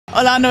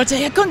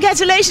Ortega,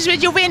 congratulations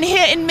with your win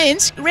here in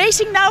Minsk.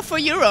 Racing now for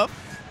Europe.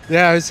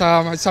 Yeah,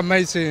 it's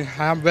amazing.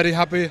 I'm very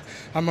happy.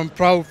 I'm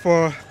proud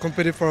for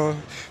competing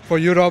for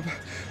Europe,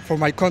 for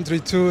my country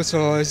too.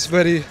 So it's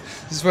very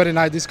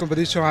nice, this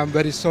competition. I'm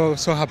very so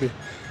happy.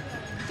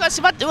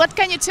 Because what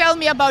can you tell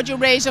me about your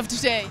race of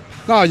today?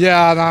 No,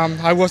 yeah,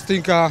 I was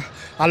thinking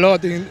a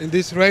lot in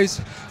this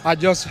race. I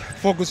just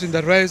focus in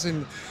the race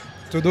and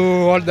to do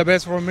all the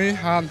best for me.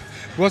 And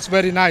it was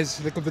very nice,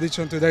 the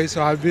competition today.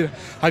 So I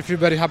feel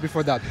very happy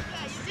for that.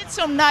 You did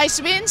some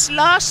nice wins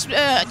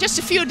just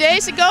a few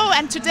days ago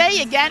and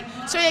today again.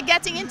 So you're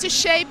getting into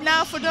shape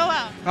now for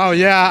Doha. Oh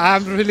yeah,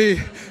 I'm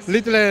really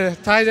little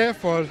tired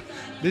for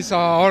this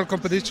whole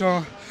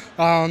competition.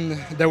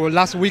 There was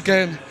last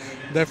weekend,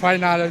 the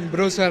final in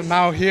Brussels.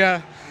 Now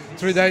here,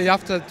 3 days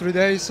after 3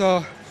 days.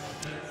 So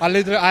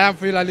I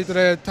feel a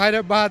little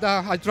tired, but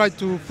I try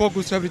to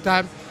focus every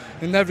time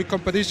in every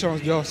competition.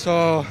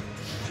 So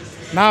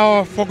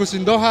now focus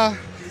in Doha.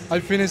 I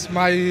finished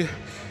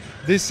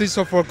this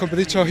season for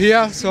competition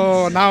here.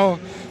 So now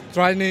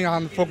training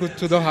and focus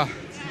to Doha.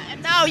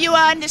 And now you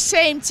are in the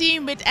same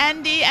team with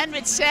Andy and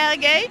with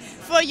Sergey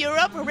for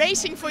Europe,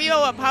 racing for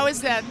Europe. How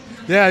is that?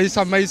 Yeah, it's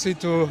amazing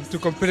to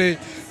compete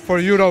for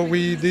Europe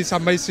with these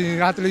amazing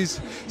athletes.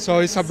 So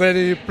it's a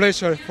very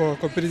pleasure for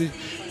competing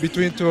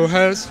between two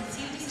girls.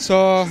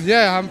 So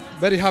yeah, I'm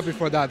very happy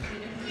for that.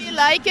 Do you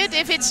like it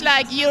if it's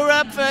like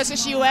Europe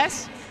versus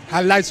US?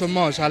 I like so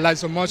much,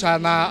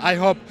 and I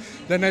hope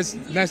the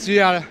next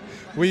year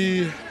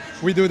we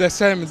do the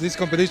same. This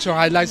competition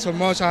I like so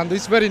much, and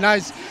it's very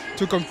nice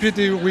to compete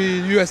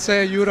with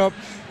USA, Europe.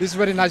 It's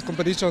very nice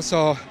competition.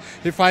 So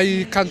if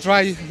I can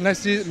try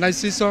next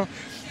season,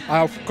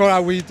 of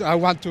course I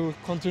want to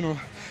continue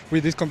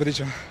with this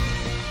competition.